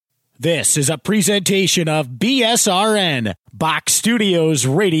This is a presentation of BSRN, Box Studios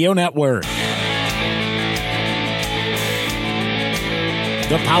Radio Network.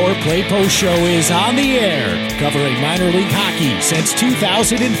 The Power Play Post Show is on the air, covering minor league hockey since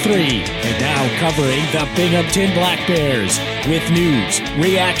 2003, and now covering the Binghamton Black Bears with news,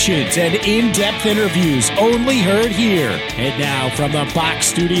 reactions, and in-depth interviews only heard here. And now from the Box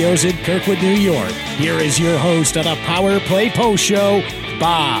Studios in Kirkwood, New York, here is your host of the Power Play Post Show,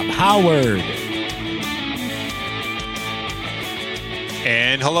 Bob Howard.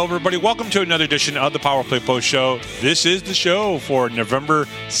 And hello, everybody. Welcome to another edition of the Power Play Post Show. This is the show for November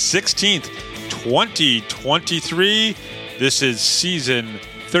 16th, 2023. This is season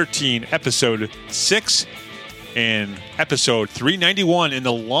 13, episode 6, and episode 391 in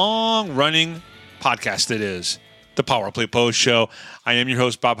the long-running podcast that is the Power Play Post Show. I am your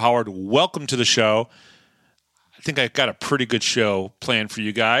host, Bob Howard. Welcome to the show. I think I've got a pretty good show planned for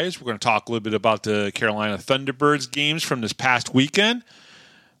you guys. We're going to talk a little bit about the Carolina Thunderbirds games from this past weekend.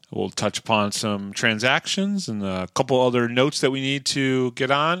 We'll touch upon some transactions and a couple other notes that we need to get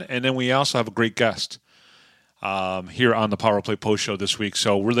on. And then we also have a great guest here on the Power Play Post Show this week.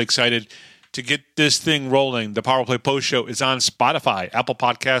 So really excited to get this thing rolling. The Power Play Post Show is on Spotify, Apple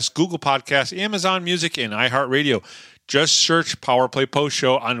Podcasts, Google Podcasts, Amazon Music, and iHeartRadio. Just search Power Play Post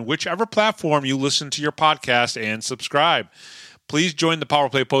Show on whichever platform you listen to your podcast and subscribe. Please join the Power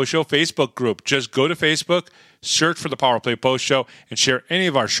Play Post Show Facebook group. Just go to Facebook, search for the Power Play Post Show, and share any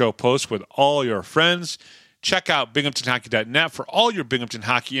of our show posts with all your friends. Check out binghamtonhockey.net for all your Binghamton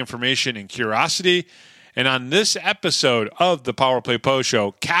hockey information and curiosity. And on this episode of the Power Play Post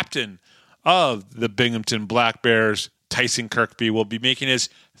Show, captain of the Binghamton Black Bears, Tyson Kirkby, will be making his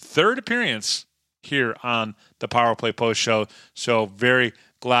third appearance here on the Power Play Post Show. So very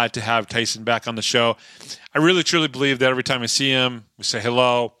glad to have Tyson back on the show. I really, truly believe that every time I see him, we say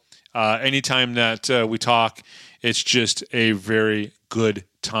hello. Anytime that we talk, it's just a very good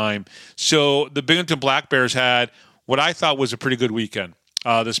time. So the Binghamton Black Bears had what I thought was a pretty good weekend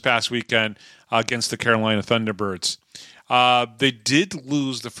this past weekend against the Carolina Thunderbirds. They did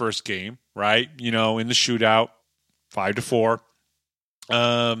lose the first game, right? You know, in the shootout, 5-4.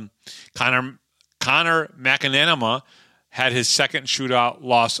 Connor McAnanama had his second shootout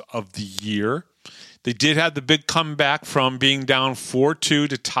loss of the year. They did have the big comeback from being down 4-2 to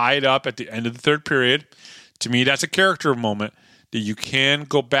tie it up at the end of the third period. To me, that's a character moment that you can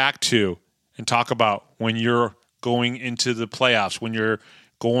go back to and talk about when you're going into the playoffs, when you're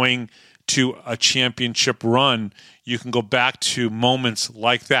going to a championship run. You can go back to moments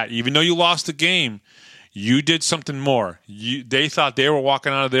like that. Even though you lost the game, you did something more. They thought they were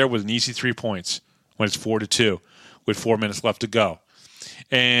walking out of there with an easy 3 points when it's 4-2 with 4 minutes left to go.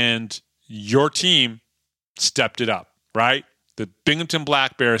 And your team stepped it up, right? The Binghamton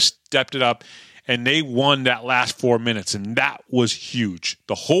Black Bears stepped it up, and they won that last 4 minutes, and that was huge.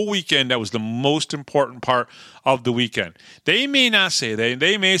 The whole weekend, that was the most important part of the weekend. They may not say,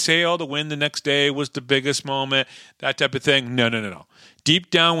 they may say, oh, the win the next day was the biggest moment, that type of thing. No.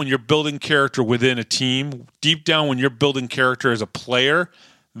 Deep down, when you're building character within a team, deep down when you're building character as a player,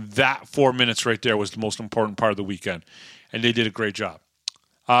 that 4 minutes right there was the most important part of the weekend, and they did a great job.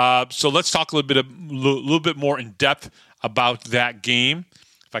 So let's talk a little bit more in depth about that game.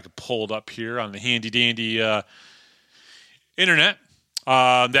 If I could pull it up here on the handy-dandy internet.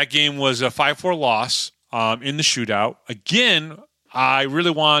 That game was a 5-4 loss in the shootout. Again, I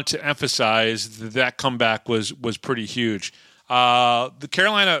really want to emphasize that comeback was pretty huge. The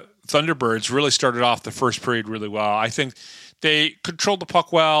Carolina Thunderbirds really started off the first period really well. I think they controlled the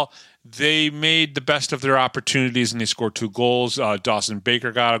puck well. They made the best of their opportunities, and they scored 2 goals. Dawson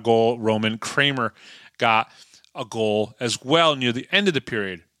Baker got a goal. Roman Kramer got a goal as well near the end of the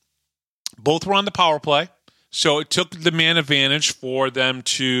period. Both were on the power play, so it took the man advantage for them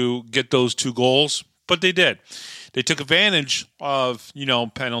to get those 2 goals, but they did. They took advantage of,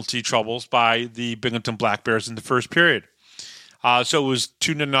 penalty troubles by the Binghamton Black Bears in the first period. So it was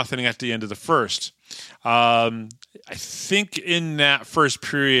 2-0 at the end of the first. I think in that first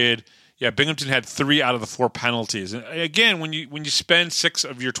period, Binghamton had 3 out of the 4 penalties. And again, when you spend 6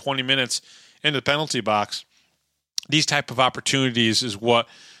 of your 20 minutes in the penalty box, these type of opportunities is what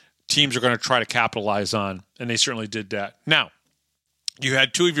teams are going to try to capitalize on, and they certainly did that. Now, you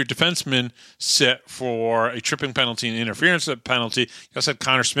had 2 of your defensemen sit for a tripping penalty and interference penalty. You also had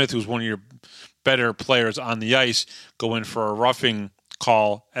Connor Smith, who's one of your better players on the ice, go in for a roughing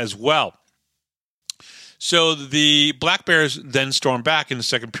call as well. So the Black Bears then storm back in the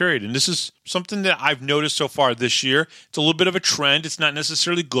second period. And this is something that I've noticed so far this year. It's a little bit of a trend. It's not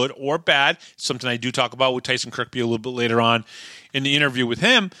necessarily good or bad. It's something I do talk about with Tyson Kirkby a little bit later on in the interview with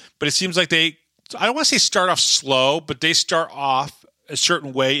him. But it seems like I don't want to say start off slow, but they start off a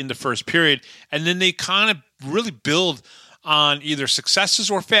certain way in the first period. And then they kind of really build on either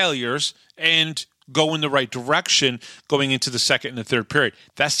successes or failures and go in the right direction going into the second and the third period.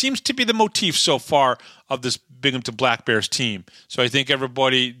 That seems to be the motif so far of this Binghamton Black Bears team. So I think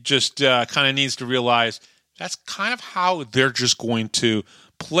everybody just kind of needs to realize that's kind of how they're just going to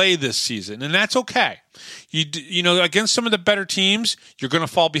play this season, and that's okay. You know, against some of the better teams, you're going to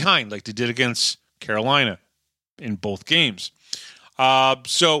fall behind like they did against Carolina in both games.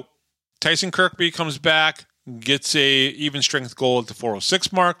 So Tyson Kirkby comes back, gets a even strength goal at the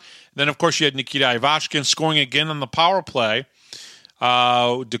 4:06 mark. Then, of course, you had Nikita Ivashkin scoring again on the power play.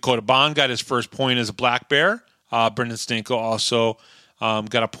 Dakota Bond got his first point as a Black Bear. Brendan Stanko also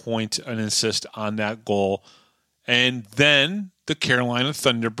got a point, an assist on that goal. And then the Carolina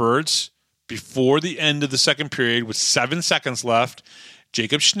Thunderbirds, before the end of the second period with 7 seconds left,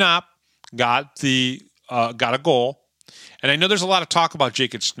 Jacob Schnapp got a goal. And I know there's a lot of talk about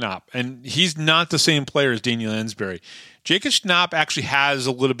Jacob Schnapp, and he's not the same player as Daniel Ensbury. Jacob Schnapp actually has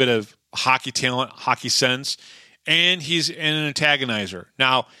a little bit of hockey talent, hockey sense, and he's an antagonizer.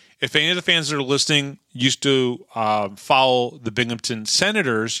 Now, if any of the fans that are listening used to follow the Binghamton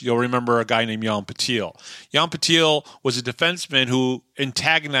Senators, you'll remember a guy named Jan Patil. Jan Patil was a defenseman who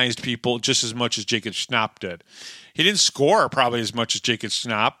antagonized people just as much as Jacob Schnapp did. He didn't score probably as much as Jacob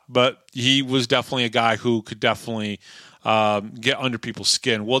Schnapp, but he was definitely a guy who could definitely get under people's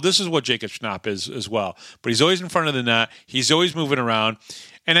skin. Well, this is what Jacob Schnapp is as well. But he's always in front of the net. He's always moving around.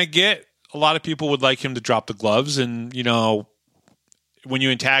 And I get a lot of people would like him to drop the gloves. And, you know, when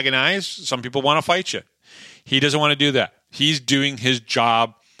you antagonize, some people want to fight you. He doesn't want to do that. He's doing his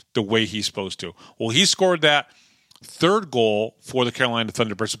job the way he's supposed to. Well, he scored that third goal for the Carolina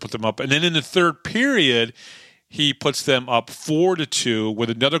Thunderbirds to put them up. And then in the third period, he puts them up 4-2 with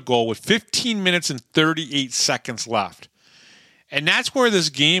another goal with 15 minutes and 38 seconds left. And that's where this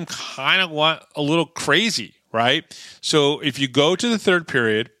game kind of went a little crazy, right? So if you go to the third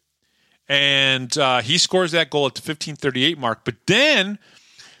period and he scores that goal at the 15:38 mark, but then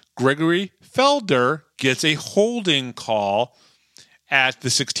Gregory Felder gets a holding call at the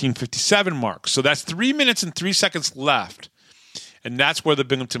 16:57 mark. So that's 3 minutes and 3 seconds left. And that's where the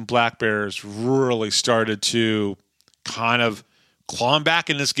Binghamton Black Bears really started to kind of clawing back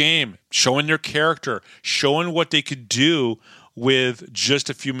in this game, showing their character, showing what they could do with just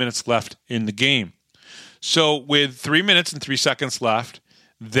a few minutes left in the game. So with 3 minutes and 3 seconds left,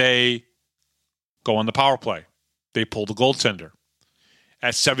 they go on the power play. They pull the goaltender.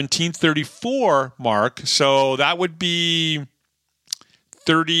 At 17:34 mark, so that would be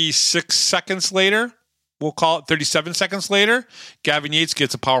 36 seconds later, we'll call it 37 seconds later, Gavin Yates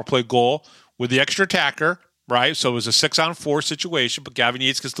gets a power play goal with the extra attacker, right? So it was a 6-on-4 situation, but Gavin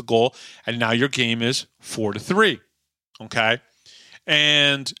Yates gets the goal, and now your game is 4-3, okay?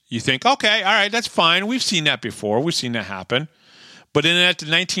 And you think, okay, all right, that's fine. We've seen that before. We've seen that happen. But then at the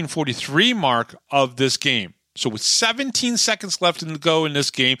 1943 mark of this game, so with 17 seconds left to go in this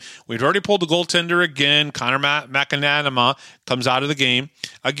game, we'd already pulled the goaltender again. Connor McAnanama comes out of the game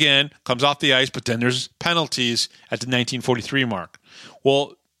again, comes off the ice, but then there's penalties at the 1943 mark.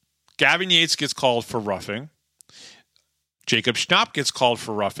 Well, Gavin Yates gets called for roughing. Jacob Schnapp gets called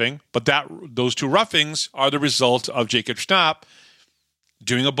for roughing, but those two roughings are the result of Jacob Schnapp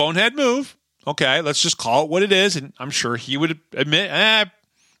doing a bonehead move. Okay, let's just call it what it is, and I'm sure he would admit,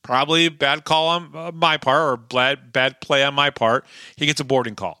 probably a bad call on my part or bad play on my part. He gets a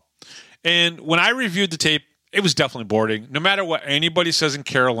boarding call. And when I reviewed the tape, it was definitely boarding. No matter what anybody says in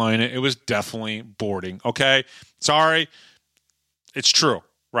Carolina, it was definitely boarding, okay? Sorry, it's true,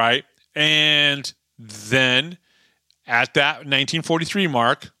 right? And then at that 1943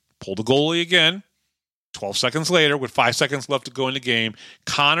 mark, pull the goalie again. 12 seconds later, with 5 seconds left to go in the game,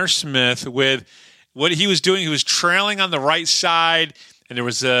 Connor Smith, with what he was doing, he was trailing on the right side, and there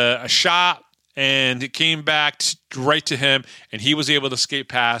was a shot, and it came back right to him, and he was able to skate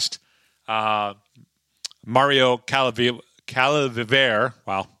past Mario Calaviver.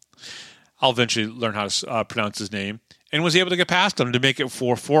 Wow. I'll eventually learn how to pronounce his name, and was able to get past him to make it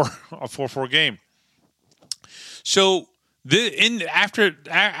 4-4, a 4-4 game. So after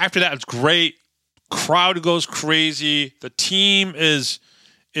that, it's great. Crowd goes crazy. The team is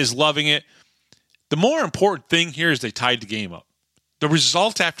loving it. The more important thing here is they tied the game up. The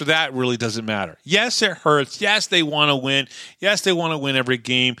result after that really doesn't matter. Yes, it hurts. Yes, they want to win. Yes, they want to win every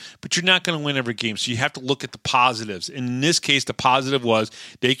game, but you're not going to win every game. So you have to look at the positives. In this case, the positive was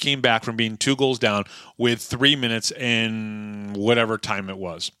they came back from being 2 goals down with 3 minutes and whatever time it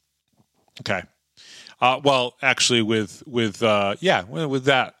was. Okay. Well, actually, with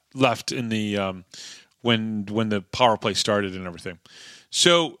that left in the when the power play started and everything.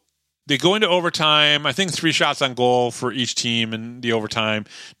 So they go into overtime. I think 3 shots on goal for each team in the overtime.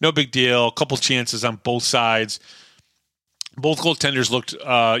 No big deal. A couple chances on both sides. Both goaltenders looked,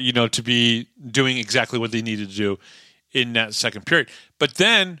 to be doing exactly what they needed to do in that second period. But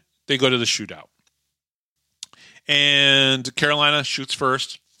then they go to the shootout. And Carolina shoots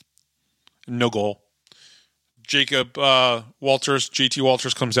first. No goal. JT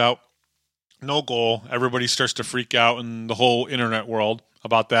Walters comes out. No goal. Everybody starts to freak out in the whole internet world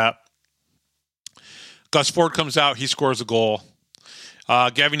about that. Gus Ford comes out. He scores a goal.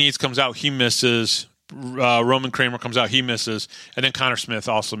 Gavin Yates comes out. He misses. Roman Kramer comes out. He misses. And then Connor Smith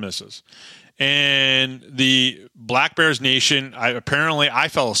also misses. And the Black Bears Nation, I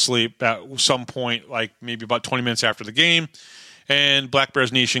fell asleep at some point, like maybe about 20 minutes after the game. And Black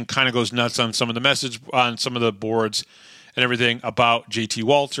Bears Nation kind of goes nuts on some of the message, on some of the boards and everything about JT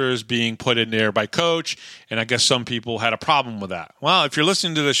Walters being put in there by coach. And I guess some people had a problem with that. Well, if you're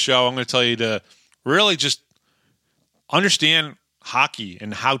listening to this show, I'm going to tell you to really just understand hockey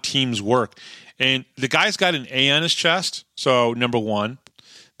and how teams work. And the guy's got an A on his chest. So number one,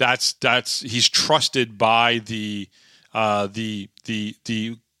 that's he's trusted by the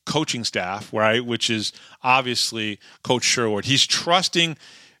coaching staff, right? Which is obviously Coach Sherwood. He's trusting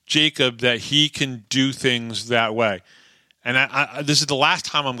Jacob that he can do things that way. And this is the last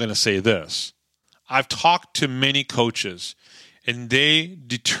time I'm going to say this. I've talked to many coaches, and they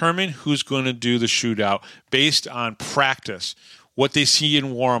determine who's going to do the shootout based on practice, what they see in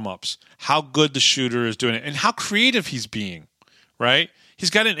warm-ups, how good the shooter is doing it, and how creative he's being, right?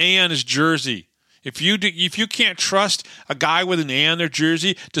 He's got an A on his jersey. If you can't trust a guy with an A on their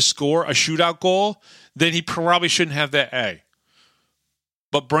jersey to score a shootout goal, then he probably shouldn't have that A.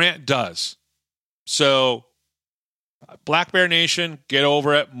 But Brant does. So, Black Bear Nation, get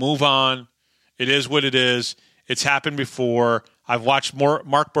over it, move on. It is what it is. It's happened before. I've watched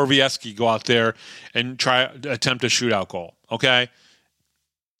Mark Borowiecki go out there and attempt a shootout goal. Okay?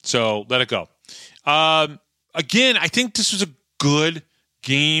 So, let it go. Again, I think this was a good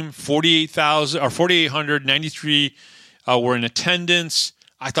game. 4,893 were in attendance.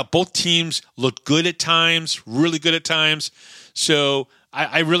 I thought both teams looked good at times, really good at times. So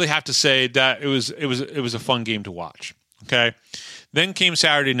I really have to say that it was a fun game to watch. Okay, then came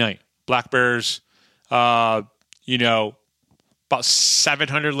Saturday night. Black Bears, about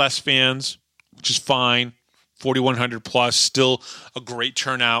 700 less fans, which is fine. 4,100 plus, still a great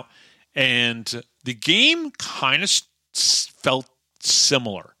turnout, and the game kind of felt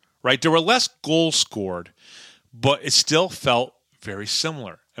similar, right? There were less goals scored, but it still felt very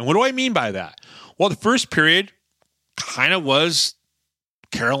similar. And what do I mean by that? Well, the first period kind of was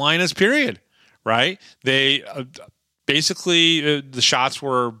Carolina's period, right? They basically the shots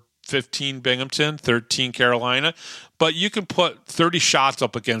were 15 Binghamton, 13 Carolina, but you can put 30 shots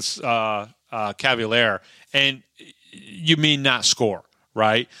up against Cavalier and you may not score,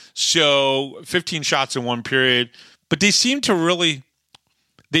 right? So 15 shots in one period, but they seemed to really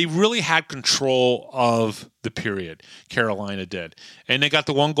had control of the period. Carolina did. And they got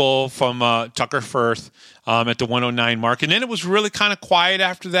the one goal from Tucker Firth at the 109 mark. And then it was really kind of quiet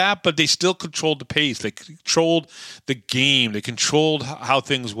after that, but they still controlled the pace. They controlled the game. They controlled how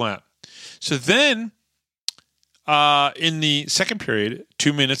things went. So then in the second period,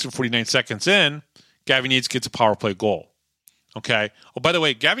 2 minutes and 49 seconds in, Gavin Yates gets a power play goal. Okay. Oh, by the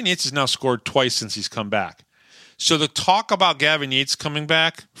way, Gavin Yates has now scored twice since he's come back. So the talk about Gavin Yates coming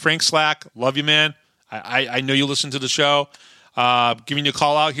back, Frank Slack, love you, man. I know you listen to the show. Giving you a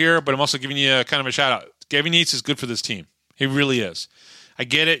call out here, but I'm also giving you kind of a shout out. Gavin Yates is good for this team. He really is. I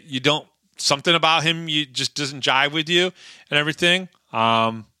get it. Something about him just doesn't jive with you and everything.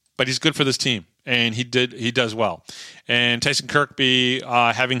 But he's good for this team, and he does well. And Tyson Kirkby,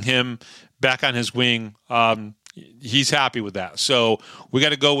 having him back on his wing, he's happy with that. So we got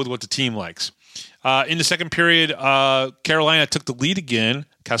to go with what the team likes. In the second period, Carolina took the lead again.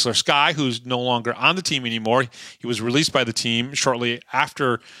 Kessler Sky, who's no longer on the team anymore, he was released by the team shortly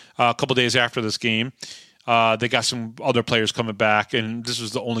after, a couple days after this game. They got some other players coming back, and this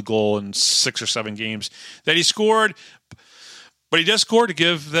was the only goal in 6 or 7 games that he scored. But he does score to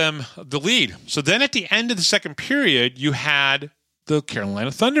give them the lead. So then at the end of the second period, you had the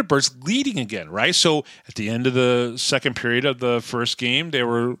Carolina Thunderbirds leading again, right? So at the end of the second period of the first game, they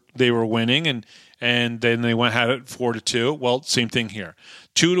were winning, and then they had it 4-2. Well, same thing here,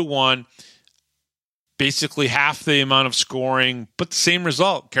 2-1. Basically half the amount of scoring, but the same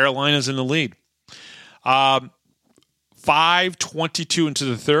result. Carolina's in the lead. 5:22 into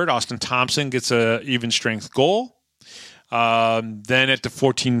the third, Austin Thompson gets a even strength goal. Then at the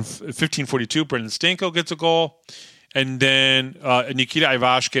 15:42, Brendan Stanko gets a goal. And then Nikita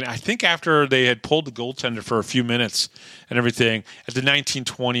Ivashkin, I think after they had pulled the goaltender for a few minutes and everything, at the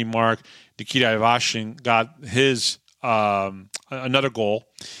 19:20 mark, Nikita Ivashkin got his another goal,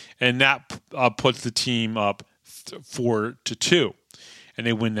 and that puts the team up 4-2, and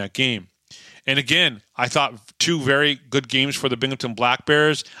they win that game. And again, I thought two very good games for the Binghamton Black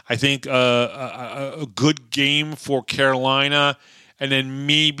Bears. I think a good game for Carolina, and then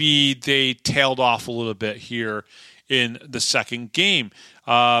maybe they tailed off a little bit here in the second game.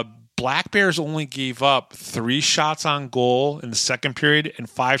 Black Bears only gave up 3 shots on goal in the second period and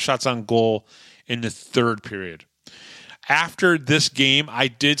 5 shots on goal in the third period. After this game, I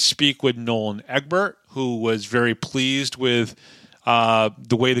did speak with Nolan Egbert, who was very pleased with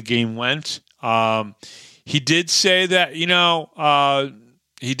the way the game went. He did say that, he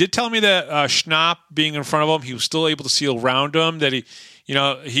did tell me that Schnapp being in front of him, he was still able to see around him, that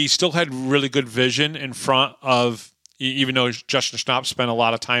he still had really good vision in front of, even though Justin Schnapp spent a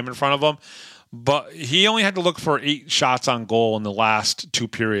lot of time in front of him. But he only had to look for 8 shots on goal in the last 2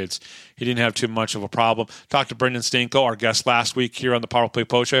 periods. He didn't have too much of a problem. Talked to Brendan Stanko, our guest last week here on the Power Play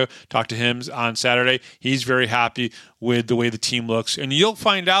Post Show. Talked to him on Saturday. He's very happy with the way the team looks. And you'll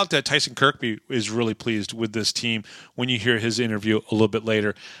find out that Tyson Kirkby is really pleased with this team when you hear his interview a little bit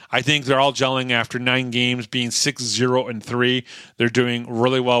later. I think they're all gelling after 9 games, being 6-0-3. They're doing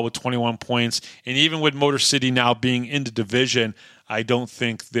really well with 21 points. And even with Motor City now being in the division, I don't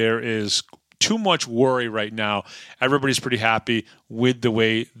think there is too much worry right now. Everybody's pretty happy with the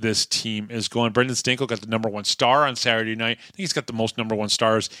way this team is going. Brendan Stanko got the number 1 star on Saturday night. I think he's got the most number 1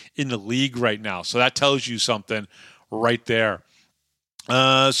 stars in the league right now. So that tells you something right there.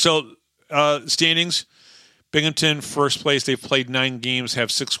 Standings. Binghamton, first place. They've played 9 games,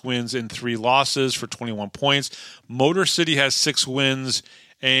 have 6 wins and 3 losses for 21 points. Motor City has 6 wins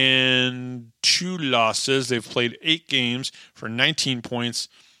and 2 losses. They've played 8 games for 19 points.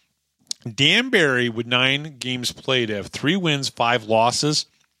 Danbury, with 9 games played, they have 3 wins, 5 losses,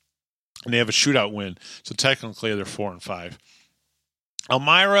 and they have a shootout win. So technically, they're 4-5.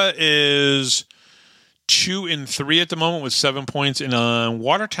 Elmira is 2-3 at the moment with 7 points, and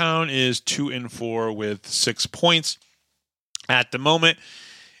Watertown is 2-4 with 6 points at the moment.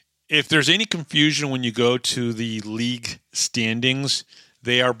 If there's any confusion when you go to the league standings,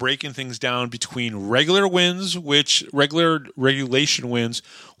 they are breaking things down between regular regulation wins,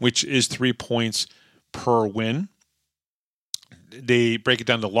 which is 3 points per win. They break it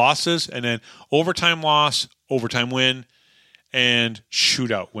down to losses, and then overtime loss, overtime win, and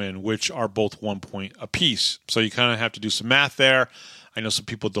shootout win, which are both 1 point apiece. So you kind of have to do some math there. I know some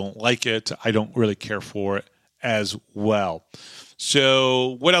people don't like it. I don't really care for it as well.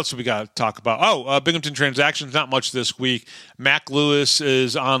 So what else have we got to talk about? Binghamton transactions, not much this week. Mac Lewis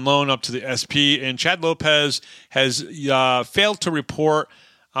is on loan up to the SP, and Chad Lopez has failed to report.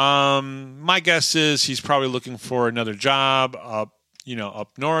 My guess is he's probably looking for another job up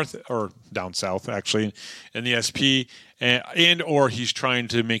north or down south, actually, in the SP, and or he's trying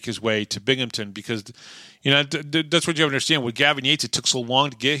to make his way to Binghamton because that's what you have to understand. With Gavin Yates, it took so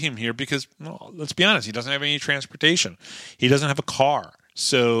long to get him here because, let's be honest, he doesn't have any transportation. He doesn't have a car.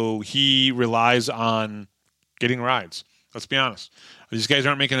 So he relies on getting rides. Let's be honest. These guys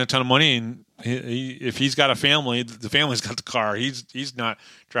aren't making a ton of money, and if he's got a family, the family's got the car. He's not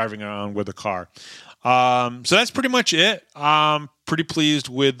driving around with a car. So that's pretty much it. Pretty pleased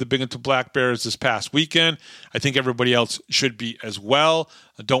with the Binghamton Black Bears this past weekend. I think everybody else should be as well.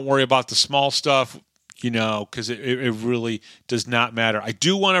 Don't worry about the small stuff. Because it really does not matter. I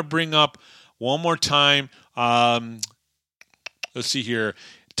do want to bring up one more time. Let's see here.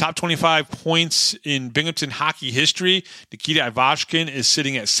 Top 25 points in Binghamton hockey history. Nikita Ivashkin is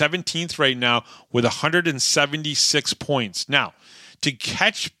sitting at 17th right now with 176 points. Now, to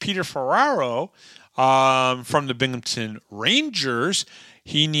catch Peter Ferraro from the Binghamton Rangers,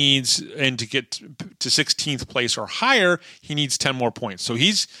 he needs, and to get to 16th place or higher, he needs 10 more points.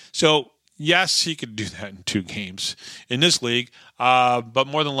 Yes, he could do that in 2 games in this league, but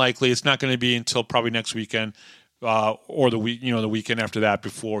more than likely, it's not going to be until probably next weekend or the weekend after that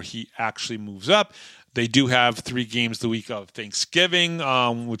before he actually moves up. They do have 3 games the week of Thanksgiving,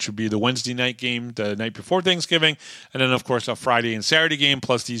 which would be the Wednesday night game the night before Thanksgiving, and then, of course, a Friday and Saturday game,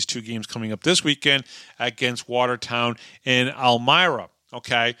 plus these 2 games coming up this weekend against Watertown and Elmira.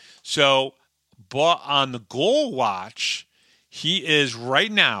 Okay, so but on the goal watch, he is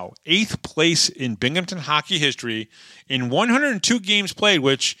right now 8th place in Binghamton hockey history in 102 games played,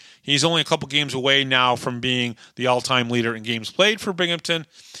 which he's only a couple games away now from being the all-time leader in games played for Binghamton,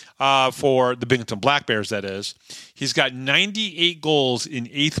 for the Binghamton Black Bears, that is. He's got 98 goals in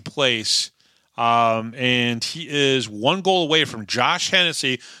 8th place, and he is 1 goal away from Josh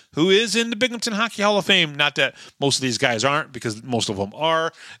Hennessy, who is in the Binghamton Hockey Hall of Fame. Not that most of these guys aren't, because most of them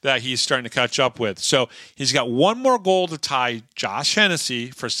are, that he's starting to catch up with. So he's got 1 more goal to tie Josh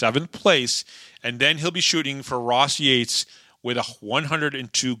Hennessy for 7th place, and then he'll be shooting for Ross Yates with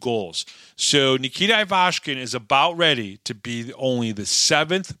 102 goals. So Nikita Ivashkin is about ready to be only the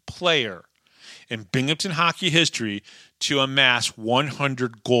 7th player in Binghamton hockey history to amass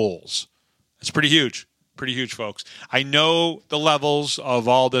 100 goals. That's pretty huge. Pretty huge, folks. I know the levels of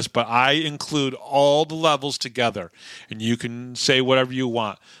all this, but I include all the levels together, and you can say whatever you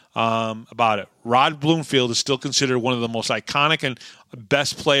want about it. Rod Bloomfield is still considered one of the most iconic and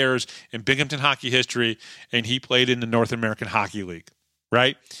best players in Binghamton hockey history, and he played in the North American Hockey League,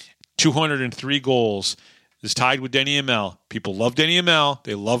 right? 203 goals, is tied with Denny Amell. People love Denny Amell.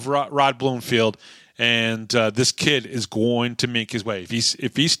 They love Rod Bloomfield. And this kid is going to make his way.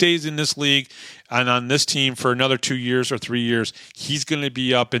 If he stays in this league and on this team for another 2 years or 3 years, he's going to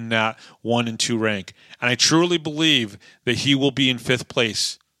be up in that 1 and 2 rank. And I truly believe that he will be in 5th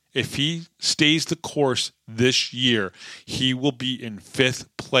place. If he stays the course this year, he will be in 5th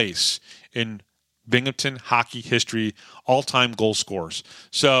place in Binghamton hockey history, all-time goal scorers.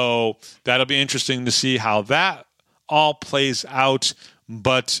 So that'll be interesting to see how that all plays out.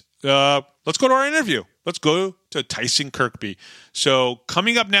 But let's go to our interview. Let's go to Tyson Kirkby. So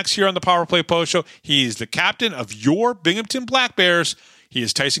coming up next here on the Power Play Post Show, he's the captain of your Binghamton Black Bears. He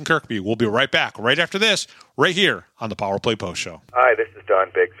is Tyson Kirkby. We'll be right back right after this, right here on the Power Play Post Show. Hi, this is Don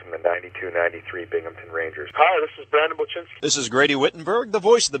Biggs from the 92-93 Binghamton Rangers. Hi, this is Brandon Buczynski. This is Grady Wittenberg, the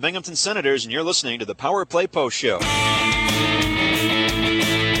voice of the Binghamton Senators, and you're listening to the Power Play Post Show.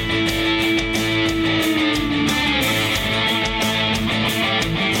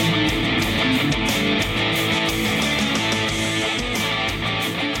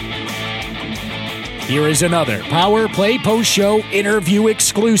 Here is another Power Play Post Show interview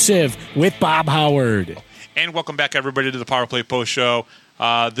exclusive with Bob Howard. And welcome back, everybody, to the Power Play Post Show.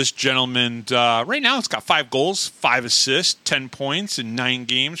 This gentleman, right now, has got 5 goals, 5 assists, 10 points in 9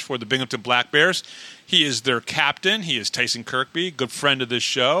 games for the Binghamton Black Bears. He is their captain. He is Tyson Kirkby, good friend of this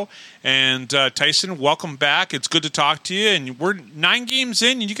show. And Tyson, welcome back. It's good to talk to you. And we're 9 games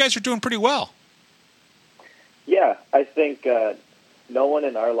in, and you guys are doing pretty well. Yeah, I think no one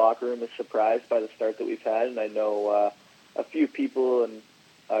in our locker room is surprised by the start that we've had, and I know a few people and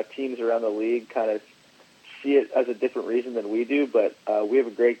teams around the league kind of see it as a different reason than we do, but we have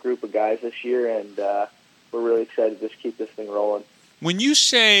a great group of guys this year, and we're really excited to just keep this thing rolling. When you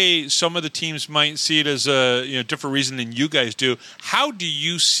say some of the teams might see it as a different reason than you guys do, how do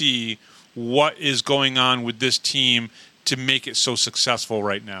you see what is going on with this team to make it so successful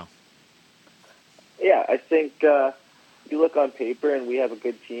right now? Yeah, I think you look on paper and we have a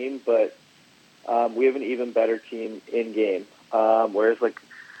good team, but we have an even better team in game. Whereas, like,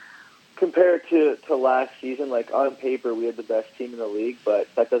 compared to last season, like, on paper we had the best team in the league, but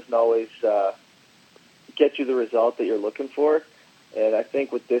that doesn't always get you the result that you're looking for. And I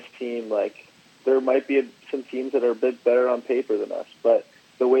think with this team, like, there might be some teams that are a bit better on paper than us, but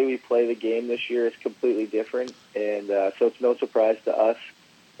the way we play the game this year is completely different, and so it's no surprise to us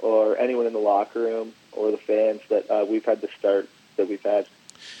or anyone in the locker room or the fans that we've had the start that we've had.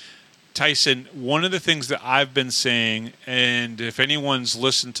 Tyson, one of the things that I've been saying, and if anyone's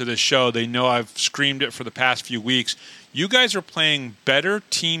listened to this show, they know I've screamed it for the past few weeks, you guys are playing better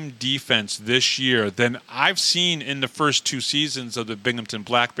team defense this year than I've seen in the first 2 seasons of the Binghamton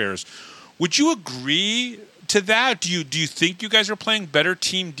Black Bears. Would you agree to that? Do you think you guys are playing better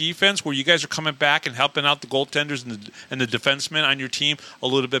team defense where you guys are coming back and helping out the goaltenders and the defensemen on your team a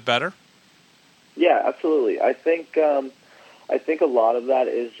little bit better? Yeah, absolutely. I think a lot of that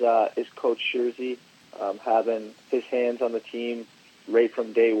is Coach Scherzy having his hands on the team right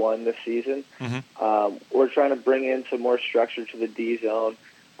from day one this season. Mm-hmm. We're trying to bring in some more structure to the D zone.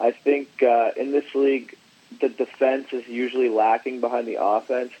 I think in this league, the defense is usually lacking behind the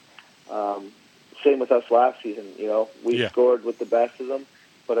offense. Same with us last season. We scored with the best of them,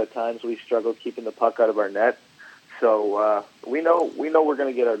 but at times we struggled keeping the puck out of our net. So we know we're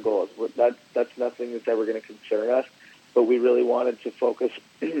going to get our goals. That's nothing that's ever going to concern us. But we really wanted to focus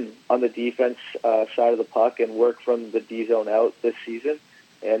on the defense side of the puck and work from the D zone out this season.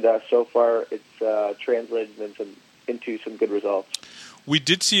 And so far, it's translated into some good results. We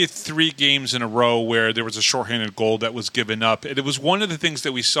did see 3 games in a row where there was a shorthanded goal that was given up. And it was one of the things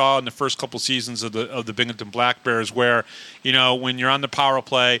that we saw in the first couple seasons of the Binghamton Black Bears, where when you're on the power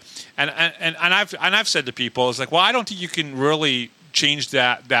play, and I've said to people, it's like, well, I don't think you can really change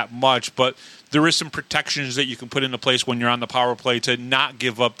that much, but there is some protections that you can put into place when you're on the power play to not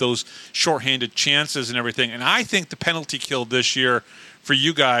give up those shorthanded chances and everything. And I think the penalty kill this year for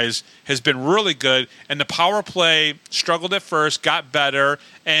you guys has been really good, and the power play struggled at first, got better,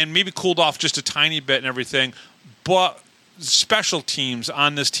 and maybe cooled off just a tiny bit and everything. But special teams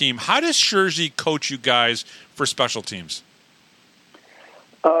on this team, how does Scherzi coach you guys for special teams?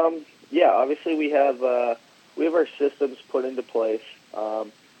 Yeah, obviously we have our systems put into place.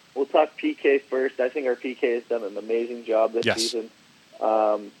 We'll talk PK first. I think our PK has done an amazing job this season.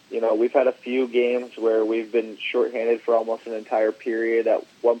 We've had a few games where we've been shorthanded for almost an entire period at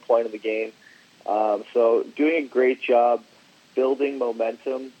one point in the game. So doing a great job building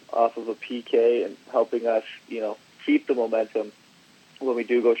momentum off of a PK and helping us, keep the momentum when we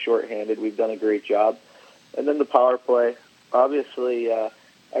do go shorthanded. We've done a great job. And then the power play, obviously,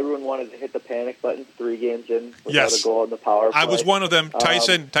 everyone wanted to hit the panic button 3 games in without a goal in the power play. I was one of them.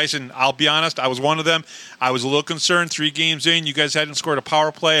 Tyson, I'll be honest, I was one of them. I was a little concerned 3 games in. You guys hadn't scored a power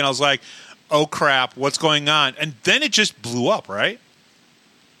play, and I was like, oh, crap, what's going on? And then it just blew up, right?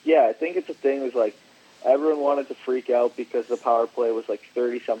 Yeah, I think it's a thing. It was like everyone wanted to freak out because the power play was like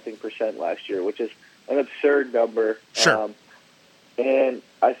 30-something% last year, which is an absurd number. Sure. And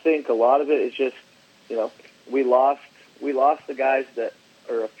I think a lot of it is just, we lost the guys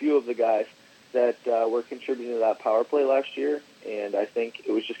or a few of the guys that were contributing to that power play last year, and I think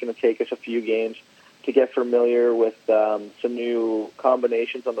it was just going to take us a few games to get familiar with some new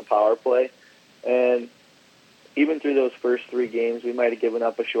combinations on the power play. And even through those first 3 games, we might have given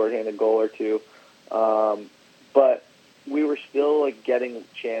up a shorthanded goal or 2, but we were still getting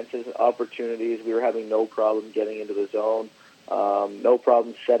chances and opportunities. We were having no problem getting into the zone, no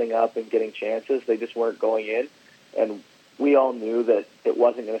problem setting up and getting chances. They just weren't going in, and we all knew that it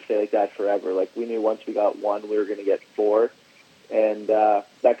wasn't going to stay like that forever. Like, we knew once we got 1, we were going to get 4. And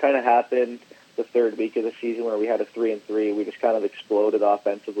that kind of happened the 3rd week of the season where we had a 3-3. We just kind of exploded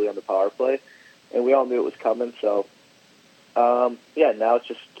offensively on the power play. And we all knew it was coming. So, now it's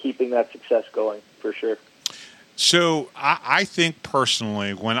just keeping that success going for sure. So I think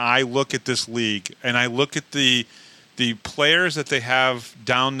personally, when I look at this league and I look at the players that they have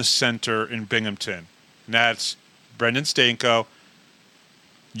down the center in Binghamton, and that's Brendan Stanko,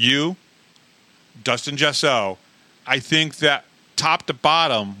 you, Dustin Jesseau, I think that top to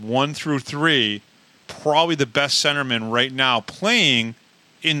bottom, 1 through 3, probably the best centerman right now playing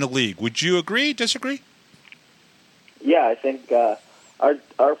in the league. Would you agree, disagree? Yeah, I think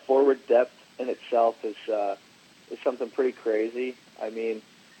our forward depth in itself is something pretty crazy. I mean,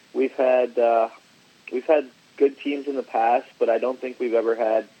 we've had good teams in the past, but I don't think we've ever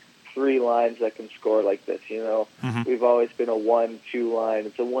had 3 lines that can score like this. Mm-hmm. We've always been a 1-2 line.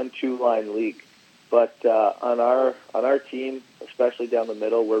 It's a 1-2 line league. But on our team, especially down the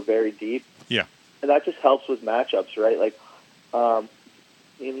middle, we're very deep. Yeah, and that just helps with matchups, right? Like,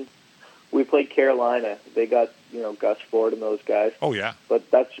 we played Carolina. They got Gus Ford and those guys. Oh yeah. But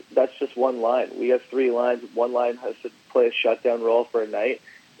that's just one line. We have 3 lines. One line has to play a shutdown role for a night.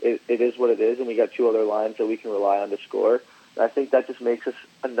 It is what it is, and we got 2 other lines that we can rely on to score. And I think that just makes us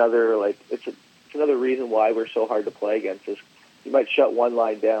another it's another reason why we're so hard to play against. Is you might shut one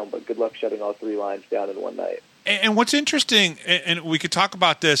line down, but good luck shutting all 3 lines down in one night. And what's interesting, and we could talk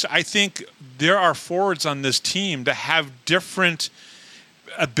about this, I think there are forwards on this team that have different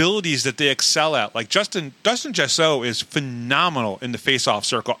abilities that they excel at. Like Dustin Jesseau is phenomenal in the face-off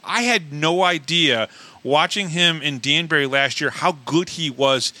circle. I had no idea watching him in Danbury last year how good he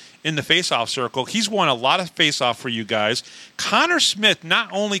was in the face-off circle. He's won a lot of face-off for you guys. Connor Smith not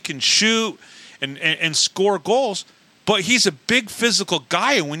only can shoot and score goals, but he's a big physical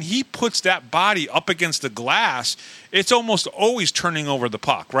guy, and when he puts that body up against the glass, it's almost always turning over the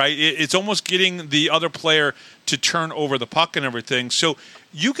puck, right? It's almost getting the other player to turn over the puck and everything. So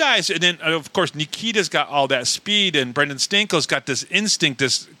you guys, and then, of course, Nikita's got all that speed, and Brendan Stanko's got this instinct,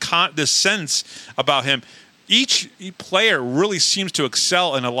 this sense about him. Each player really seems to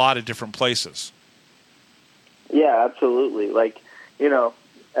excel in a lot of different places. Yeah, absolutely.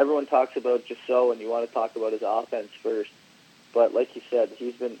 Everyone talks about Jesseau, and you want to talk about his offense first. But like you said,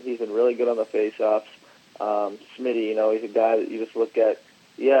 he's been really good on the faceoffs. Smitty, he's a guy that you just look at,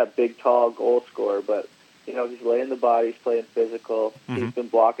 big, tall goal scorer, but, he's laying the body, he's playing physical. Mm-hmm. He's been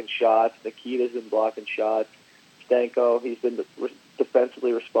blocking shots. Nikita's been blocking shots. Stanko, he's been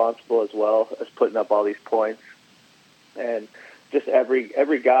defensively responsible as well as putting up all these points. And just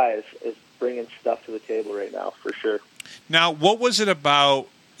every guy is bringing stuff to the table right now, for sure. Now, what was it about,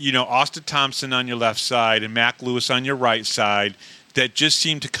 Austin Thompson on your left side and Mac Lewis on your right side that just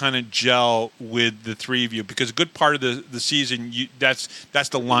seemed to kind of gel with the three of you? Because a good part of the season, that's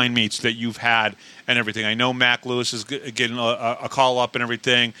the line mates that you've had and everything. I know Mac Lewis is getting a call up and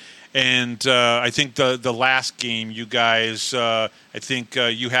everything. And I think the last game, you guys,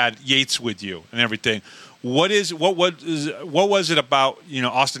 you had Yates with you and everything. What was it about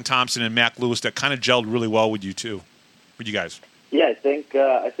Austin Thompson and Mac Lewis that kind of gelled really well with you guys? Yeah, I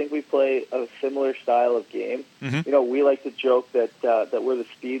think we play a similar style of game. Mm-hmm. We like to joke that we're the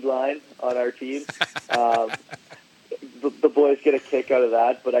speed line on our team. The boys get a kick out of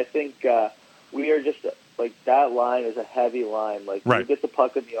that, but I think we are just that line is a heavy line. Right. We get the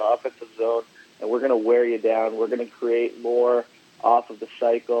puck in the offensive zone, and we're going to wear you down. We're going to create more off of the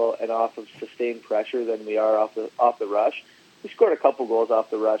cycle and off of sustained pressure than we are off the rush. We scored a couple goals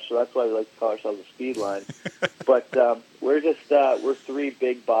off the rush, so that's why we like to call ourselves a speed line. But we're three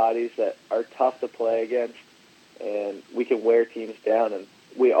big bodies that are tough to play against, and we can wear teams down. And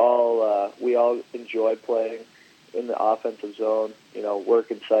we all enjoy playing in the offensive zone,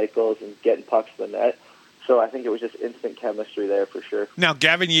 working cycles and getting pucks to the net. So I think it was just instant chemistry there for sure. Now,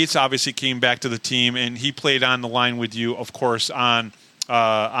 Gavin Yates obviously came back to the team, and he played on the line with you, of course, on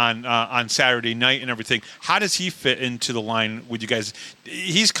Saturday night and everything. How does he fit into the line with you guys?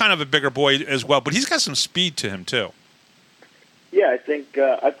 He's kind of a bigger boy as well, but he's got some speed to him too. Yeah, I think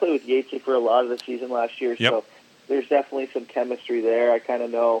I played with Yates for a lot of the season last year, so there's definitely some chemistry there. I kind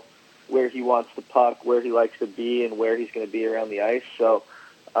of know where he wants the puck, where he likes to be, and where he's going to be around the ice. So,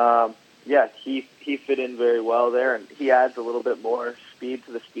 he fit in very well there, and he adds a little bit more speed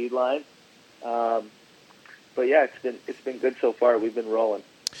to the speed line. But yeah, it's been good so far. We've been rolling.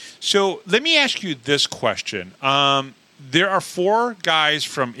 So let me ask you this question: there are 4 guys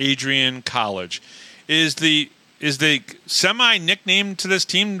from Adrian College. Is the semi nickname to this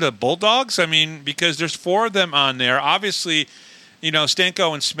team the Bulldogs? I mean, because there's 4 of them on there. Obviously,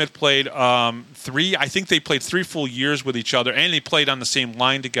 Stanko and Smith played 3. I think they played 3 full years with each other, and they played on the same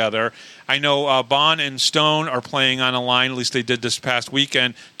line together. I know Bond and Stone are playing on a line. At least they did this past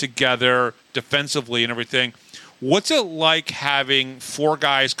weekend together defensively and everything. What's it like having 4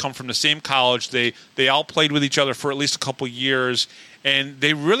 guys come from the same college? They all played with each other for at least a couple years, and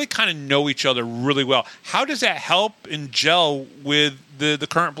they really kind of know each other really well. How does that help and gel with the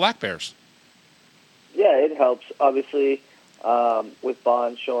current Black Bears? Yeah, it helps. Obviously, with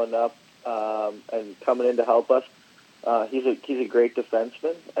Bond showing up and coming in to help us, he's a great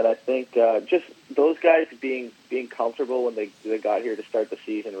defenseman, and I think just those guys being comfortable when they got here to start the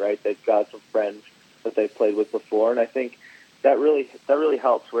season, right? They've got some friends that they've played with before, and I think that really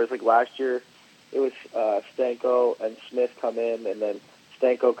helps. Whereas last year, it was Stanko and Smith come in, and then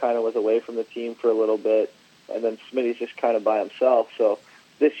Stanko kind of was away from the team for a little bit, and then Smitty's just kind of by himself. So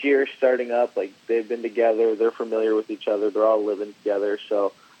this year, starting up, they've been together, they're familiar with each other, they're all living together.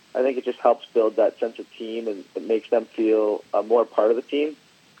 So I think it just helps build that sense of team, and it makes them feel more part of the team.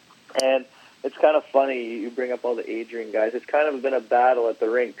 And it's kind of funny you bring up all the Adrian guys. It's kind of been a battle at the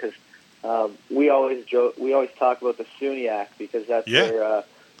rink because we always talk about the Suniac because that's where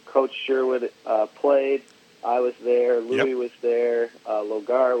Coach Sherwood played. I was there. Louis was there.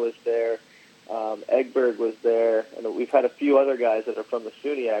 Logar was there. Egberg was there. And we've had a few other guys that are from the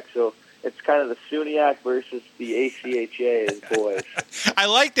Suniac. So it's kind of the Suniac versus the ACHA as boys. I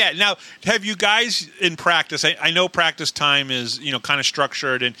like that. Now, have you guys in practice, I know practice time is, kind of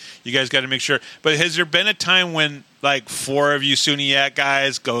structured and you guys got to make sure, but has there been a time when 4 of you Suniac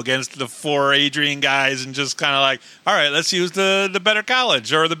guys go against the 4 Adrian guys and just kind of all right, let's use the better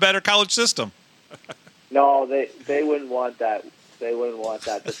college or the better college system? No, they wouldn't want that. They wouldn't want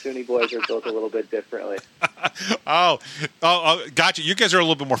that. The SUNY boys are built a little bit differently. Oh, gotcha. You guys are a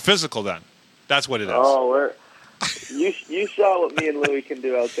little bit more physical then. That's what it is. Oh, you saw what me and Louis can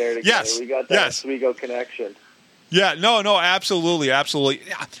do out there together. Yes. We got that Oswego connection. Yeah, no, absolutely.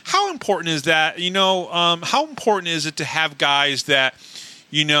 How important is that? How important is it to have guys that,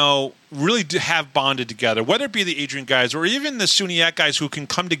 really have bonded together, whether it be the Adrian guys or even the Suniac guys who can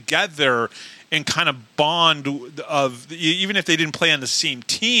come together and kind of bond even if they didn't play on the same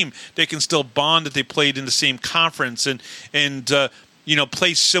team, they can still bond that they played in the same conference and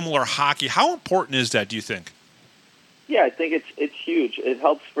play similar hockey. How important is that, do you think? Yeah, I think it's huge. It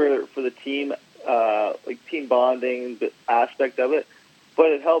helps for the team like team bonding aspect of it, but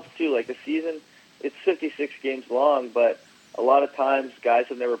it helps too. Like a season, it's 56 games long, but a lot of times guys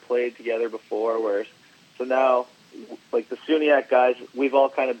have never played together before. Whereas, so now, like the SUNYAC guys, we've all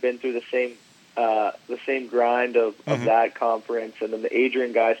kind of been through the same grind of that conference, and then the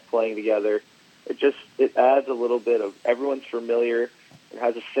Adrian guys playing together. It adds a little bit of everyone's familiar and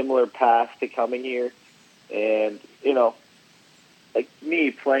has a similar path to coming here, and like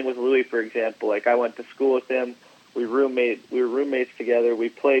me playing with Louis, for example, like I went to school with him. We were roommates together. We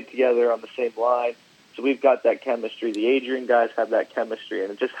played together on the same line. So we've got that chemistry. The Adrian guys have that chemistry,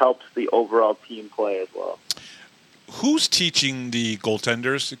 and it just helps the overall team play as well. Who's teaching the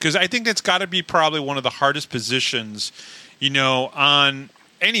goaltenders? Because I think that's got to be probably one of the hardest positions, on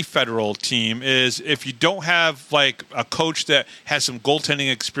any federal team, is if you don't have like a coach that has some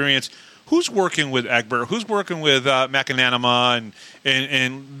goaltending experience. Who's working with Egbert? Who's working with McAnanama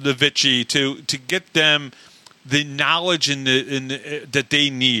and Levici to get them the knowledge that they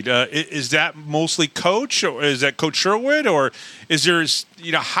need? Is that mostly coach, or is that Coach Sherwood, or is there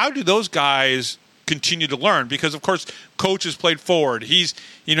how do those guys continue to learn? Because of course, Coach has played forward. He's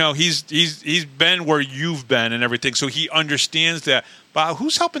been where you've been and everything, so he understands that. But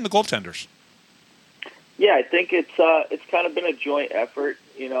who's helping the goaltenders? Yeah, I think it's kind of been a joint effort.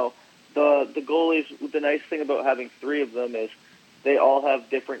 The goalies, the nice thing about having three of them is they all have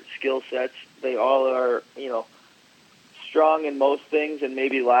different skill sets. They all are, strong in most things and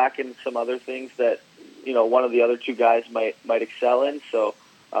maybe lack in some other things that, one of the other two guys might excel in. So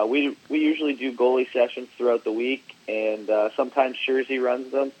we usually do goalie sessions throughout the week, and sometimes Schurzy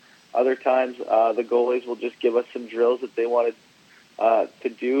runs them. Other times the goalies will just give us some drills that they wanted to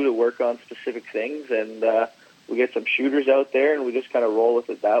do to work on specific things, and we get some shooters out there, and we just kind of roll with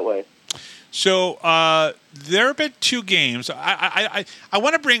it that way. So there have been two games. I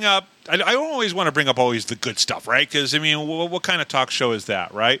want to bring up. I always want to bring up always the good stuff, right? Because what kind of talk show is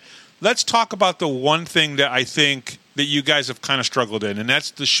that, right? Let's talk about the one thing that I think that you guys have kind of struggled in, and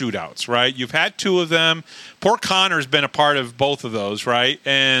that's the shootouts, right? You've had two of them. Poor Connor's been a part of both of those, right?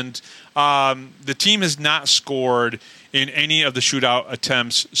 And the team has not scored in any of the shootout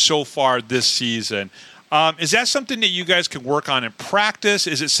attempts so far this season. Is that something that you guys can work on in practice?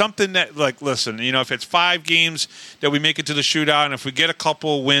 Is it something that, like, listen, if it's 5 games that we make it to the shootout, and if we get a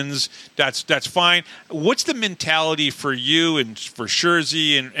couple wins, that's fine. What's the mentality for you and for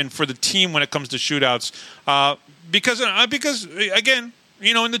Schurzy and for the team when it comes to shootouts? Because again,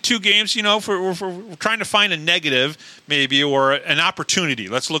 in the 2 games, if we're trying to find a negative maybe or an opportunity.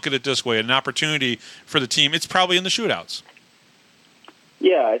 Let's look at it this way: an opportunity for the team. It's probably in the shootouts.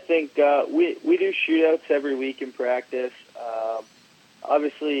 Yeah, I think we do shootouts every week in practice.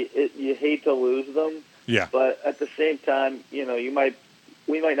 Obviously, you hate to lose them. Yeah. But at the same time, we might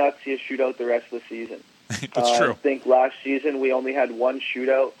not see a shootout the rest of the season. That's true. I think last season we only had 1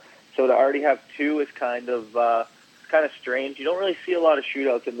 shootout, so to already have 2 is kind of strange. You don't really see a lot of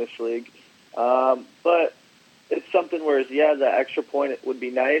shootouts in this league, but it's something where the extra point would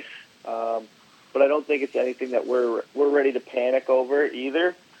be nice. But I don't think it's anything that we're ready to panic over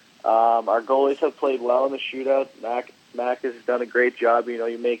either. Our goalies have played well in the shootout. Mac has done a great job.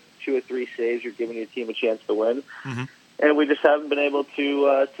 You make 2 or 3 saves, you're giving your team a chance to win. Mm-hmm. And we just haven't been able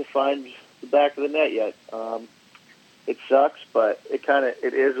to find the back of the net yet. It sucks, but it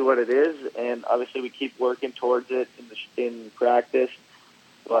is what it is. And obviously we keep working towards it in practice.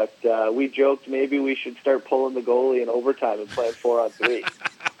 But we joked maybe we should start pulling the goalie in overtime and playing 4-on-3.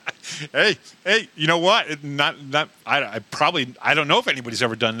 Hey, you know what? I don't know if anybody's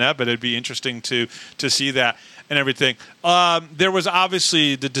ever done that, but it'd be interesting to see that and everything. There was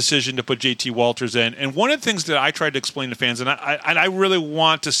obviously the decision to put JT Walters in, and one of the things that I tried to explain to fans, and I really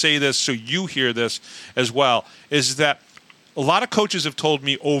want to say this so you hear this as well, is that a lot of coaches have told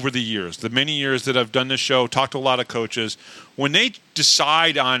me over the years, the many years that I've done this show, talked to a lot of coaches, when they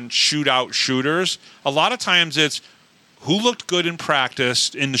decide on shootout shooters, a lot of times it's who looked good in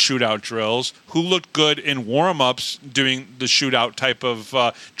practice in the shootout drills, who looked good in warm-ups doing the shootout type of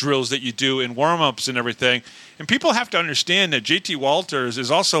drills that you do in warm-ups and everything. And people have to understand that JT Walters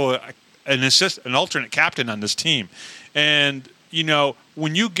is also an alternate captain on this team. And,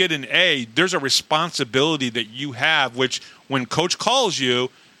 when you get an A, there's a responsibility that you have, which when coach calls you,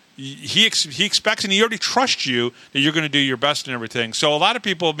 he expects and he already trusts you that you're going to do your best and everything. So a lot of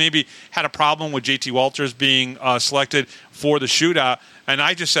people maybe had a problem with JT Walters being selected for the shootout, and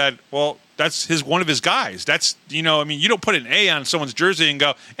I just said, well, that's one of his guys. That's you don't put an A on someone's jersey and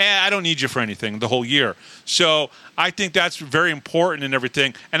go, I don't need you for anything the whole year. So I think that's very important and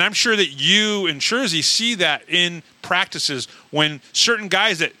everything. And I'm sure that you and Schurzy see that in practices when certain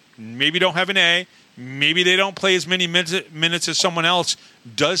guys that maybe don't have an A, maybe they don't play as many minutes as someone else,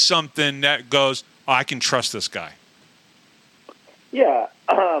 does something that goes, oh, I can trust this guy? Yeah,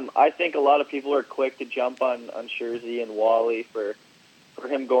 I think a lot of people are quick to jump on Scherzi and Wally for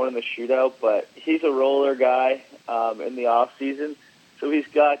him going in the shootout, but he's a roller guy in the off season, so he's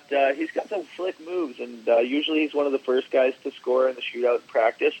got some slick moves, and usually he's one of the first guys to score in the shootout in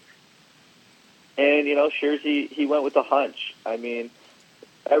practice. And Scherzi, he went with a hunch. I mean,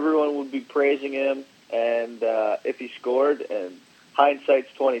 everyone would be praising him, and if he scored, and hindsight's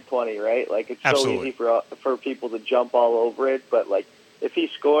 20/20, right? Like, it's Absolutely. so easy for people to jump all over it, but like, if he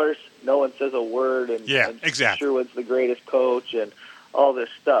scores, no one says a word, and, and exactly. Sherwood's the greatest coach, and all this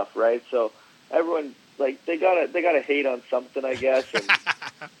stuff, right? So everyone, like, they gotta hate on something, I guess. And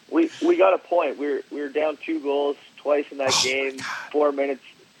we got a point. We were down 2 goals twice in that game. 4 minutes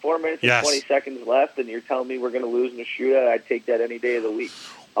Yes. and 20 seconds left, and you're telling me we're going to lose in a shootout? I'd take that any day of the week.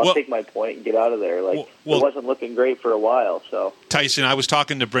 I'll take my point and get out of there. Like, it wasn't looking great for a while. So, Tyson, I was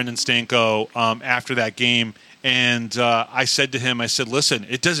talking to Brendan Stanko after that game, and I said to him, I said, listen,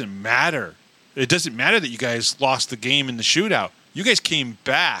 it doesn't matter. It doesn't matter that you guys lost the game in the shootout. You guys came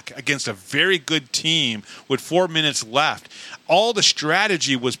back against a very good team with 4 minutes left. All the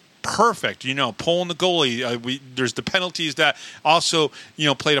strategy was perfect, pulling the goalie. There's the penalties that also,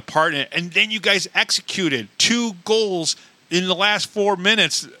 played a part in it. And then you guys executed 2 goals in the last 4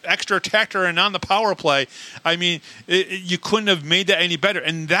 minutes, extra attacker and on the power play. I mean, you couldn't have made that any better.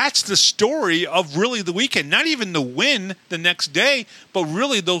 And that's the story of really the weekend. Not even the win the next day, but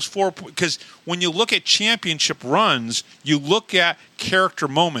really those 4 points. Because when you look at championship runs, you look at character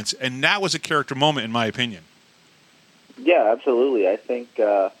moments. And that was a character moment, in my opinion. Yeah, absolutely. I think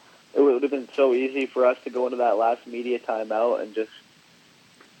it would have been so easy for us to go into that last media timeout and just,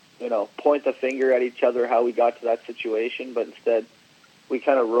 point the finger at each other how we got to that situation, but instead we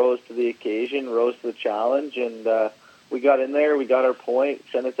kind of rose to the occasion, rose to the challenge, and we got in there, we got our point,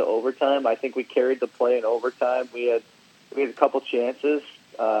 sent it to overtime. I think we carried the play in overtime. We had a couple chances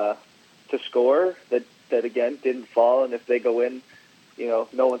to score that again didn't fall, and if they go in,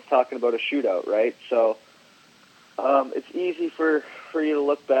 no one's talking about a shootout, right? So it's easy for you to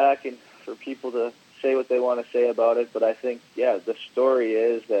look back and for people to say what they want to say about it, but I think, the story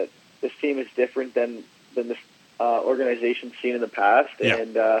is that this team is different than this organization's seen in the past,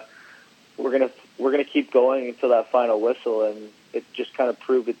 and we're gonna keep going until that final whistle, and it just kind of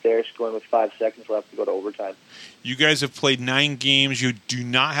proved it there, scoring with 5 seconds left to go to overtime. You guys have played 9 games. You do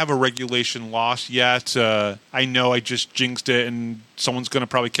not have a regulation loss yet. I know I just jinxed it, and someone's going to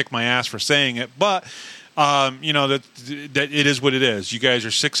probably kick my ass for saying it, but that it is what it is. You guys are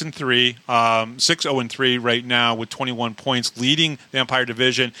 6-3, 6-0-3 right now with 21 points, leading the Empire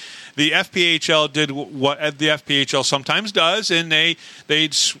Division. The FPHL did what the FPHL sometimes does, and they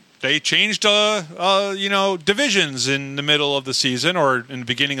changed divisions in the middle of the season or in the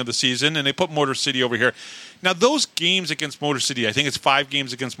beginning of the season, and they put Motor City over here. Now, those games against Motor City, I think it's 5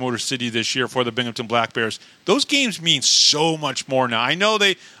 games against Motor City this year for the Binghamton Black Bears. Those games mean so much more now. I know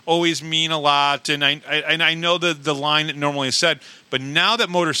they always mean a lot, and I know the line that normally is said, but now that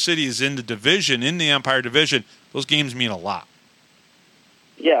Motor City is in the division, in the Empire Division, those games mean a lot.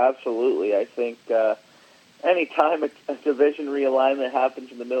 Yeah, absolutely. I think any time a division realignment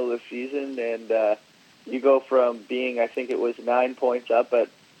happens in the middle of the season, and you go from being, I think it was 9 points up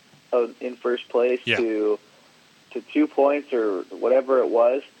in first place to 2 points or whatever it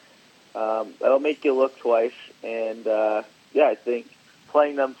was, that'll make you look twice. And I think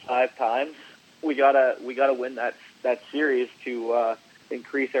playing them 5 times, we gotta win that series to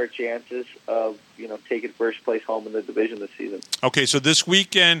increase our chances of taking first place home in the division this season. Okay, so this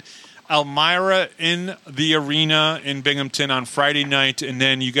weekend, Elmira in the arena in Binghamton on Friday night, and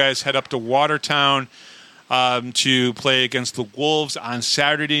then you guys head up to Watertown to play against the Wolves on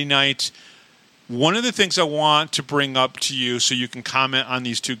Saturday night. One of the things I want to bring up to you so you can comment on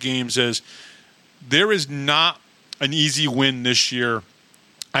these 2 games is there is not an easy win this year,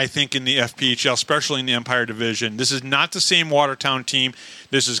 I think, in the FPHL, especially in the Empire Division. This is not the same Watertown team.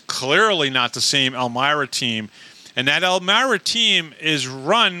 This is clearly not the same Elmira team. And that Elmira team is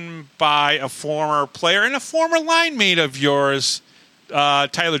run by a former player and a former line mate of yours,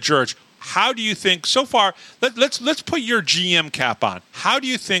 Tyler George. How do you think so far? Let's put your GM cap on. How do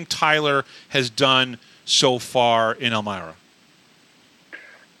you think Tyler has done so far in Elmira?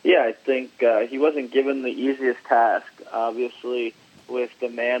 Yeah, I think he wasn't given the easiest task. Obviously, with the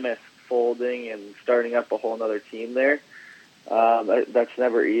Mammoth folding and starting up a whole other team there, that's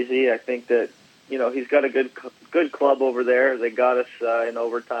never easy. I think that he's got a good club over there. They got us in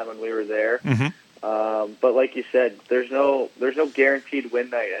overtime when we were there. Mm-hmm. But like you said, there's no guaranteed win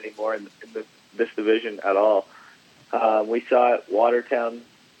night anymore in this division at all. We saw it. Watertown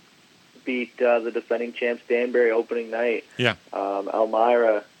beat the defending champs Danbury opening night. Yeah.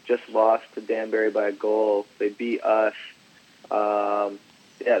 Elmira just lost to Danbury by a goal. They beat us.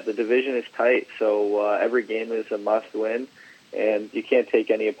 The division is tight, so every game is a must-win, and you can't take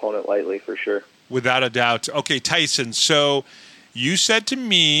any opponent lightly for sure. Without a doubt. Okay, Tyson, so you said to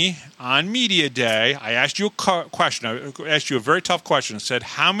me on Media Day, I asked you a question. I asked you a very tough question. I said,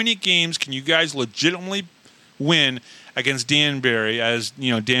 how many games can you guys legitimately win against Danbury? As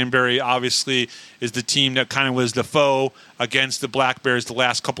you know, Danbury obviously is the team that kind of was the foe against the Black Bears the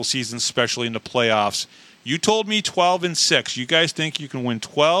last couple seasons, especially in the playoffs. You told me 12-6. You guys think you can win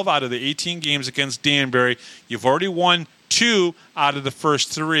 12 out of the 18 games against Danbury. You've already won 2 out of the first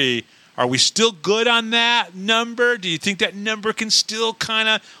 3. Are we still good on that number? Do you think that number can still kind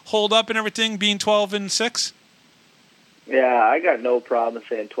of hold up and everything, being 12-6? Yeah, I got no problem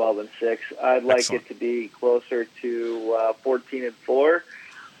saying 12-6. I'd like Excellent. it to be closer to 14-4,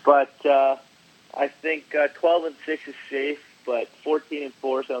 but I think 12-6 is safe. But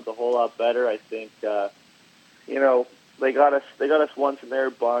 14-4 sounds a whole lot better. I think they got us once in their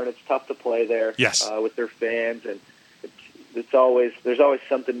barn. It's tough to play there. Yes. With their fans, and there's always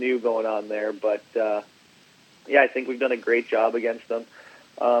something new going on there. But I think we've done a great job against them.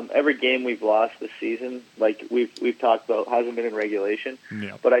 Every game we've lost this season, like we've talked about, hasn't been in regulation.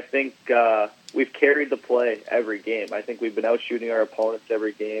 Yeah. But I think we've carried the play every game. I think we've been out shooting our opponents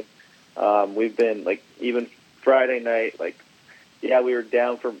every game. We've been, like, even Friday night, we were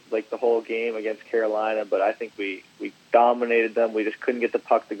down for the whole game against Carolina, but I think we dominated them. We just couldn't get the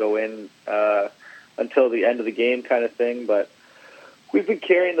puck to go in until the end of the game, kind of thing. But we've been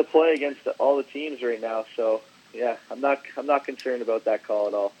carrying the play against all the teams right now, so yeah, I'm not concerned about that call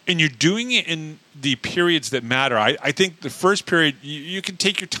at all. And you're doing it in the periods that matter. I think the first period, you can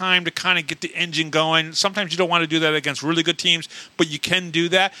take your time to kind of get the engine going. Sometimes you don't want to do that against really good teams, but you can do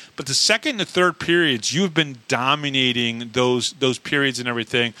that. But the second and the third periods, you've been dominating those periods and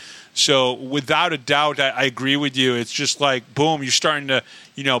everything. So without a doubt, I agree with you. It's just like, boom, you're starting to,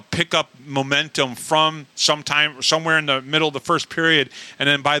 pick up momentum from somewhere in the middle of the first period. And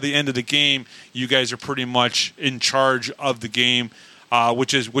then by the end of the game, you guys are pretty much in charge of the game,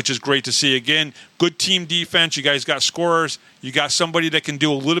 which is great to see. Again, good team defense. You guys got scorers. You got somebody that can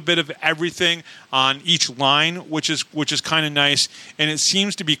do a little bit of everything on each line, which is kind of nice. And it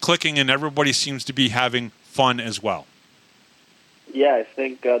seems to be clicking, and everybody seems to be having fun as well. Yeah, I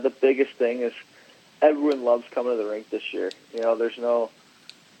think the biggest thing is everyone loves coming to the rink this year. There's no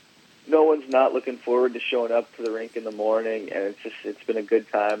one's not looking forward to showing up to the rink in the morning, and it's been a good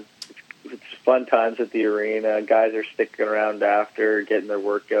time. It's fun times at the arena. Guys are sticking around after, getting their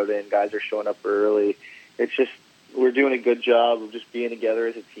workout in. Guys are showing up early. It's just, we're doing a good job of just being together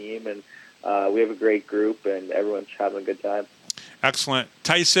as a team, and we have a great group, and everyone's having a good time. Excellent.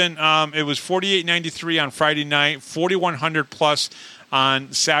 Tyson, it was 48.93 on Friday night, 4,100 plus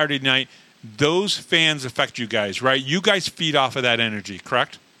on Saturday night. Those fans affect you guys, right? You guys feed off of that energy,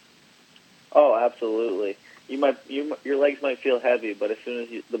 correct? Oh, absolutely. Your legs might feel heavy, but as soon as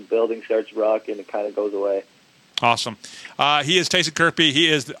the building starts rocking, it kind of goes away. Awesome. He is Tyson Kirkby. He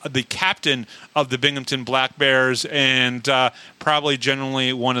is the captain of the Binghamton Black Bears, and probably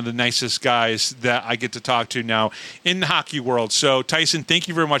generally one of the nicest guys that I get to talk to now in the hockey world. So, Tyson, thank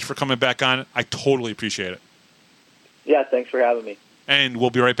you very much for coming back on. I totally appreciate it. Yeah, thanks for having me. And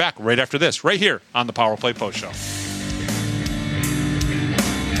we'll be right back right after this, right here on the Power Play Post Show.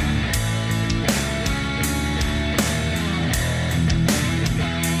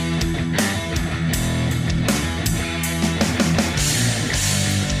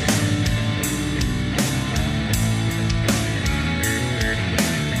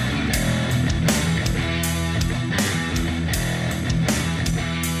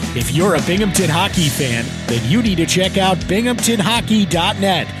 If you're a Binghamton hockey fan, then you need to check out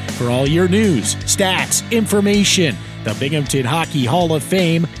binghamtonhockey.net for all your news, stats, information, the Binghamton Hockey Hall of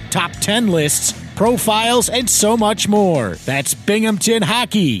Fame, top 10 lists, profiles, and so much more. That's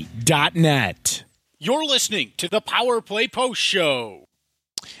binghamtonhockey.net. You're listening to the Power Play Post Show.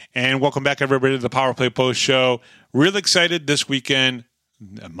 And welcome back, everybody, to the Power Play Post Show. Real excited this weekend.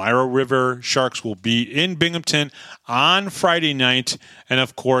 Miro River Sharks will be in Binghamton on Friday night. And,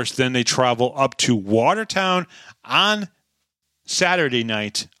 of course, then they travel up to Watertown on Saturday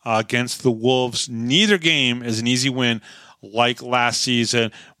night against the Wolves. Neither game is an easy win. like last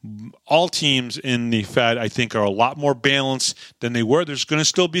season. All teams in the Fed, I think, are a lot more balanced than they were. There's going to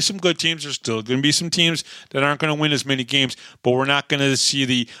still be some good teams. There's still going to be some teams that aren't going to win as many games, but we're not going to see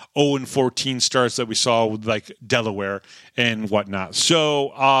the 0-14 starts that we saw with like Delaware and whatnot.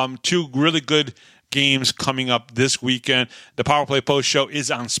 So 2 really good games coming up this weekend. The Power Play Post Show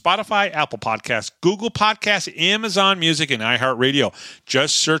is on Spotify, Apple Podcasts, Google Podcasts, Amazon Music, and iHeartRadio.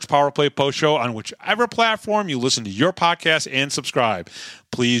 Just search Power Play Post Show on whichever platform you listen to your podcast and subscribe.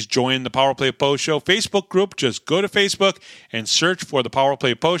 Please join the Power Play Post Show Facebook group. Just go to Facebook and search for the Power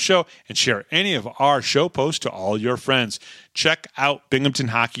Play Post Show and share any of our show posts to all your friends. Check out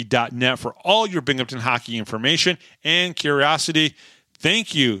binghamtonhockey.net for all your Binghamton hockey information and curiosity.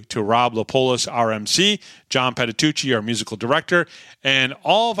 Thank you to Rob Lapolis, our MC, John Patitucci, our musical director, and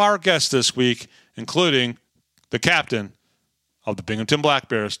all of our guests this week, including the captain of the Binghamton Black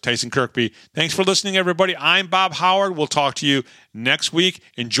Bears, Tyson Kirkby. Thanks for listening, everybody. I'm Bob Howard. We'll talk to you next week.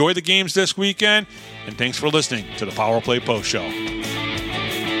 Enjoy the games this weekend, and thanks for listening to the Power Play Post Show.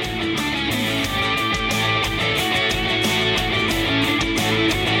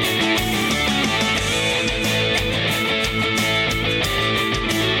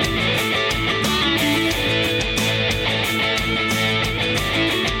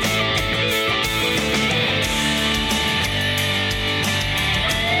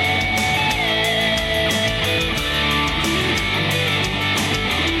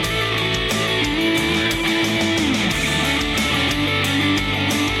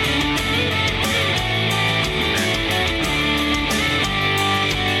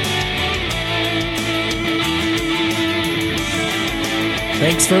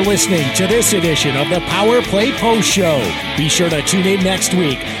 Thanks for listening to this edition of the Power Play Post Show. Be sure to tune in next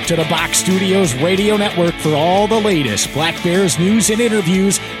week to the Box Studios Radio Network for all the latest Black Bears news and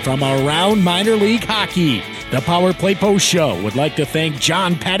interviews from around minor league hockey. The Power Play Post Show would like to thank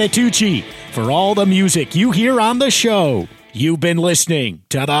John Patitucci for all the music you hear on the show. You've been listening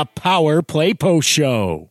to the Power Play Post Show.